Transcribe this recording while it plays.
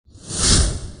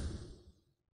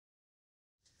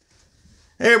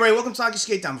Hey everybody, welcome to Hockey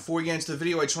Skate Down. Before we get into the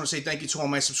video, I just want to say thank you to all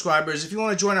my subscribers. If you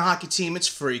want to join a hockey team, it's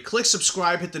free. Click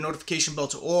subscribe, hit the notification bell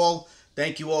to all.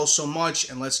 Thank you all so much,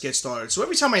 and let's get started. So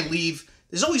every time I leave,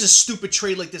 there's always a stupid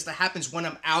trade like this that happens when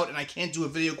I'm out and I can't do a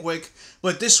video quick.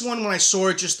 But this one, when I saw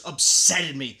it, just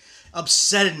upsetted me.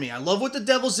 I love what the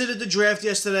Devils did at the draft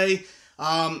yesterday.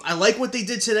 I like what they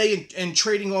did today in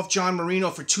trading off John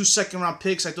Marino for 2 second-round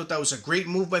picks. I thought that was a great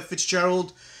move by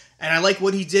Fitzgerald. And I like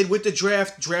what he did with the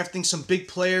draft, drafting some big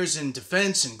players in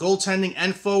defense and goaltending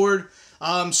and forward.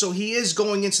 So he is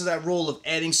going into that role of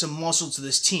adding some muscle to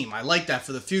this team. I like that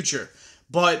for the future.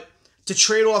 But to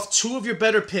trade off two of your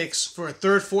better picks for a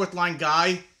third, fourth line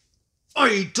guy,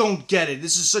 I don't get it.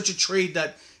 This is such a trade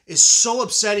that is so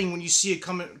upsetting when you see it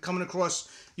coming across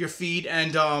your feed.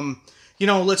 And,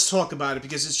 let's talk about it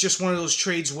because it's just one of those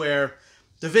trades where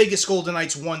the Vegas Golden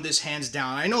Knights won this hands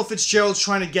down. I know Fitzgerald's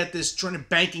trying to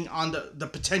banking on the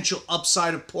potential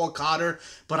upside of Paul Cotter,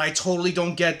 but I totally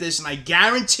don't get this, and I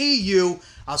guarantee you,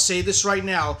 I'll say this right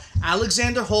now,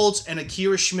 Alexander Holtz and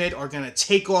Akira Schmid are going to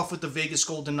take off with the Vegas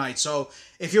Golden Knights. So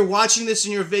if you're watching this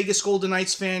and you're a Vegas Golden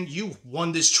Knights fan, you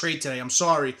won this trade today. I'm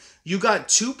sorry. You got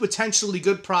two potentially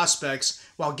good prospects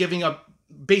while giving up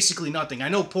basically nothing. I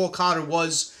know Paul Cotter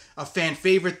was a fan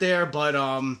favorite there, but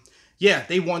yeah,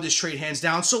 they won this trade hands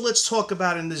down. So let's talk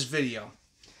about it in this video.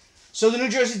 So the New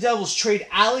Jersey Devils trade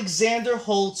Alexander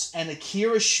Holtz and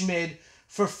Akira Schmid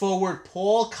for forward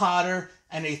Paul Cotter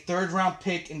and a third-round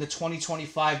pick in the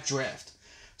 2025 draft.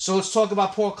 So let's talk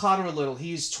about Paul Cotter a little.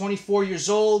 He's 24 years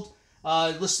old,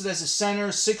 listed as a center,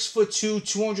 6'2",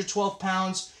 212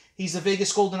 pounds. He's the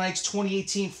Vegas Golden Knights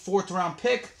 2018 fourth-round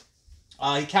pick.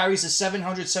 He carries a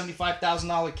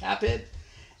 $775,000 cap hit.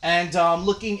 And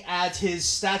looking at his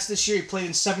stats this year, he played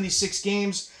in 76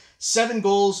 games, 7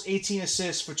 goals, 18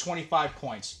 assists for 25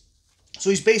 points. So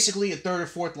he's basically a third or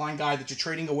fourth line guy that you're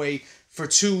trading away for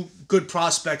two good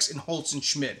prospects in Holtz and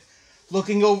Schmid.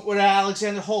 Looking over at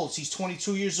Alexander Holtz, he's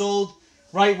 22 years old,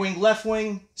 right wing, left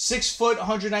wing, 6 foot,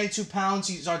 192 pounds.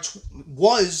 He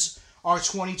was our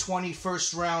 2020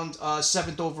 first round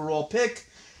 7th overall pick.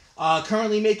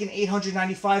 Currently making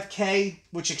 $895K,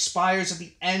 which expires at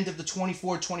the end of the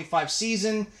 24-25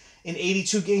 season. In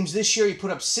 82 games this year, he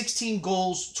put up 16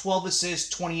 goals, 12 assists,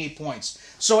 28 points.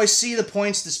 So I see the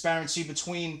points disparity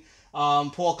between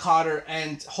Paul Cotter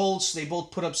and Holtz. They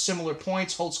both put up similar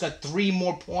points. Holtz got 3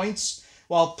 more points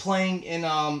while playing in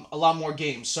a lot more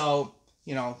games. So,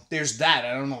 there's that.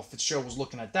 I don't know if Fitzgerald was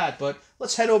looking at that, but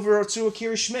let's head over to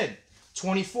Akira Schmid.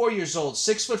 24 years old,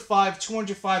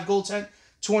 6'5",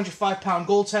 205-pound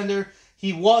goaltender.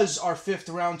 He was our fifth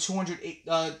round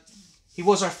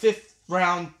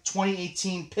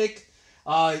 2018 pick.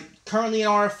 Currently in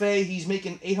RFA, he's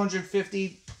making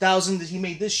 $850,000 that he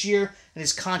made this year, and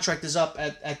his contract is up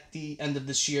at the end of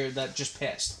this year that just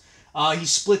passed. He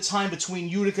split time between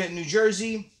Utica and New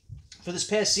Jersey for this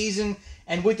past season,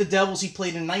 and with the Devils, he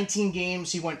played in 19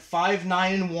 games. He went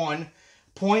 5-9-1,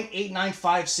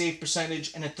 .895 save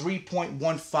percentage, and a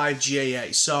 3.15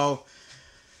 GAA. So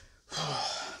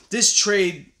this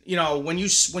trade, when you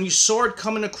saw it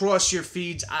coming across your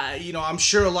feeds, I'm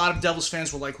sure a lot of Devils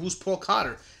fans were like, who's Paul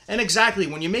Cotter? And exactly,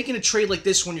 when you're making a trade like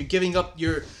this, when you're giving up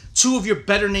two of your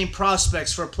better named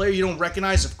prospects for a player you don't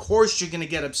recognize, of course you're going to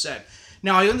get upset.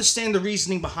 Now, I understand the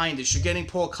reasoning behind this. You're getting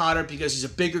Paul Cotter because he's a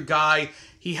bigger guy.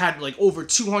 He had over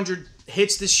 200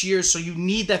 hits this year, so you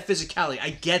need that physicality.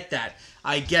 I get that.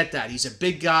 He's a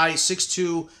big guy,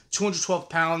 6'2", 212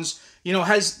 pounds.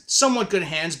 Has somewhat good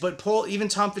hands, but even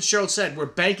Tom Fitzgerald said, we're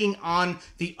banking on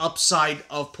the upside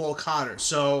of Paul Cotter.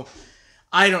 So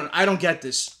I don't get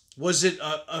this. Was it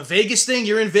a Vegas thing?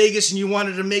 You're in Vegas and you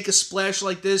wanted to make a splash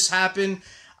like this happen?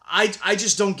 I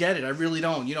just don't get it. I really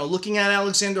don't. Looking at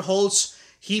Alexander Holtz,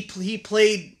 he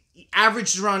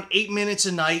averaged around 8 minutes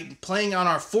a night, playing on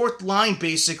our fourth line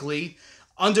basically,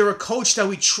 under a coach that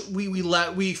we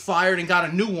fired and got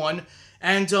a new one.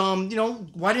 And,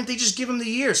 why didn't they just give him the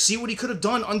year? See what he could have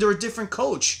done under a different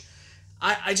coach.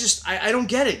 I don't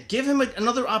get it. Give him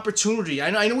another opportunity.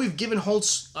 I know we've given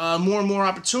Holtz more and more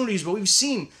opportunities, but we've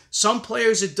seen some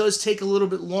players it does take a little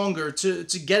bit longer to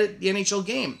get the NHL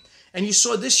game. And you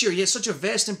saw this year, he has such a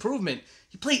vast improvement.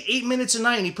 He played 8 minutes a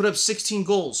night and he put up 16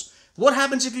 goals. What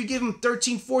happens if you give him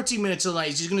 13, 14 minutes a night?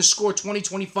 He's going to score 20,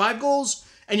 25 goals?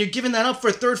 And you're giving that up for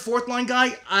a third, fourth line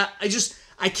guy?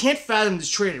 I can't fathom this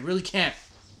trade. I really can't.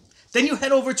 Then you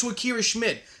head over to Akira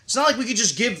Schmid. It's not like we could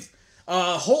just give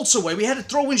Holtz away. We had to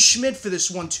throw in Schmid for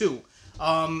this one, too.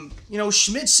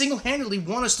 Schmid single-handedly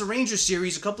won us the Rangers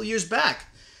series a couple of years back.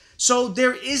 So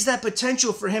there is that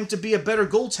potential for him to be a better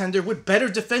goaltender with better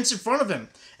defense in front of him.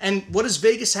 And what does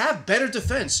Vegas have? Better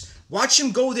defense. Watch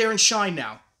him go there and shine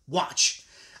now. Watch.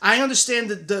 I understand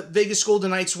that the Vegas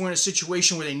Golden Knights were in a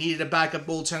situation where they needed a backup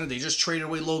goaltender. They just traded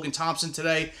away Logan Thompson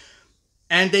today.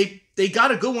 And they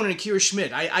got a good one in Akira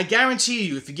Schmid. I guarantee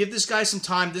you, if you give this guy some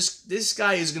time, this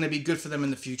guy is going to be good for them in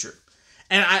the future.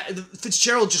 And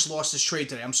Fitzgerald just lost his trade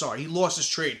today. I'm sorry. He lost his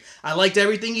trade. I liked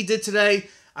everything he did today.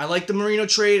 I liked the Marino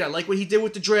trade. I like what he did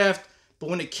with the draft. But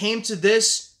when it came to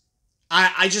this,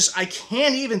 I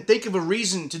can't even think of a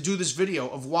reason to do this video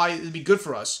of why it'd be good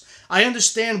for us. I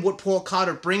understand what Paul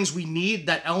Cotter brings. We need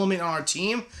that element on our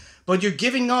team. But you're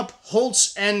giving up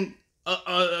Holtz and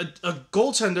a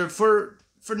goaltender for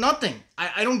nothing.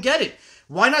 I don't get it.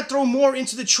 Why not throw more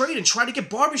into the trade and try to get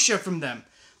Barbashev from them?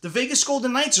 The Vegas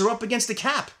Golden Knights are up against the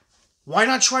cap. Why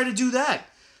not try to do that?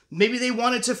 Maybe they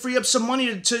wanted to free up some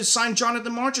money to sign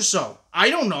Jonathan March or so. I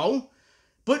don't know.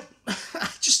 But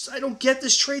I don't get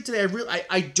this trade today.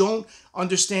 I don't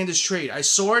understand this trade. I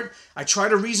saw it. I tried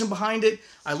to reason behind it.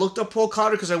 I looked up Paul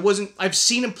Cotter because I've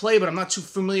seen him play, but I'm not too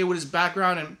familiar with his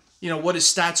background and what his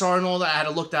stats are and all that. I had to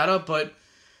look that up, but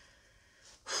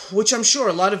which I'm sure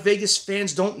a lot of Vegas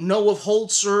fans don't know of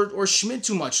Holtz or Schmid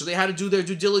too much, so they had to do their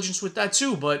due diligence with that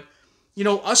too. But,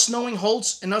 us knowing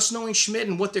Holtz and us knowing Schmid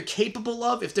and what they're capable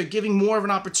of, if they're giving more of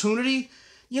an opportunity,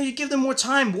 you give them more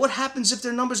time. What happens if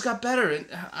their numbers got better? And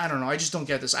I don't know. I just don't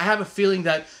get this. I have a feeling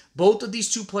that both of these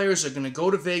two players are going to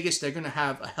go to Vegas. They're going to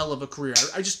have a hell of a career.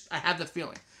 I have that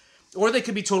feeling. Or they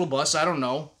could be total busts. I don't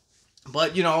know.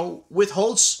 But, with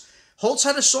Holtz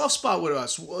had a soft spot with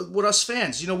us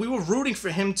fans. We were rooting for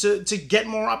him to get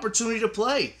more opportunity to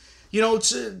play.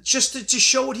 To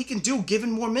show what he can do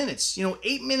given more minutes.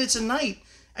 8 minutes a night,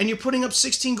 and you're putting up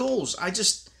 16 goals.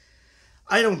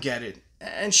 I don't get it.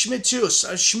 And Schmid too.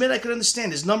 Schmid, I could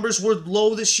understand. His numbers were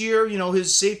low this year.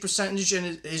 His save percentage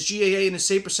and his GAA and his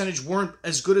save percentage weren't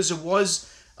as good as it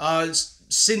was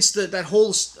since that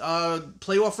whole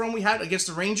playoff run we had against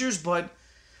the Rangers. But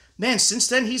man, since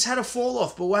then, he's had a fall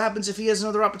off. But what happens if he has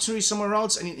another opportunity somewhere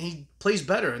else and he plays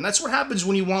better? And that's what happens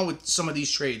when you want with some of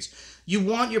these trades. You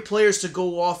want your players to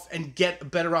go off and get a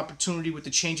better opportunity with the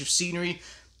change of scenery.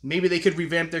 Maybe they could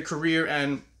revamp their career,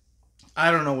 and I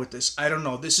don't know with this. I don't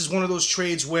know. This is one of those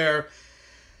trades where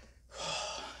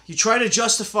you try to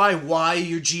justify why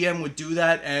your GM would do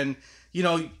that, and,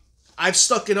 I've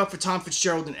stuck it up for Tom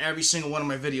Fitzgerald in every single one of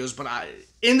my videos, but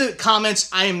in the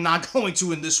comments, I am not going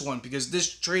to in this one, because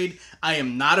this trade I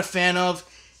am not a fan of.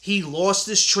 He lost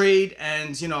this trade, and,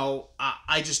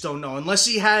 I just don't know. Unless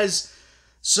he has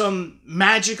some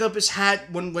magic up his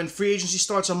hat when free agency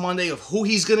starts on Monday of who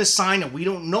he's going to sign, and we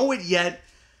don't know it yet,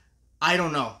 I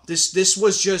don't know. This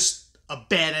was just a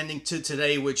bad ending to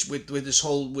today, with this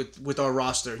whole with our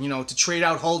roster. To trade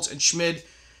out Holtz and Schmid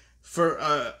for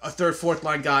a third, fourth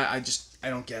line guy, I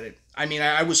don't get it. I mean,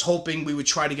 I was hoping we would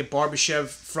try to get Barbashev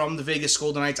from the Vegas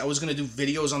Golden Knights. I was going to do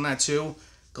videos on that too.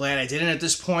 Glad I didn't at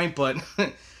this point, but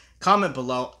comment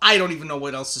below. I don't even know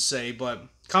what else to say, but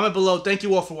comment below. Thank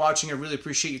you all for watching. I really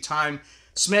appreciate your time.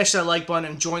 Smash that like button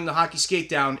and join the Hockey Skate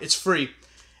Down. It's free.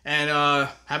 And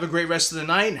have a great rest of the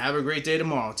night and have a great day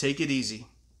tomorrow. Take it easy.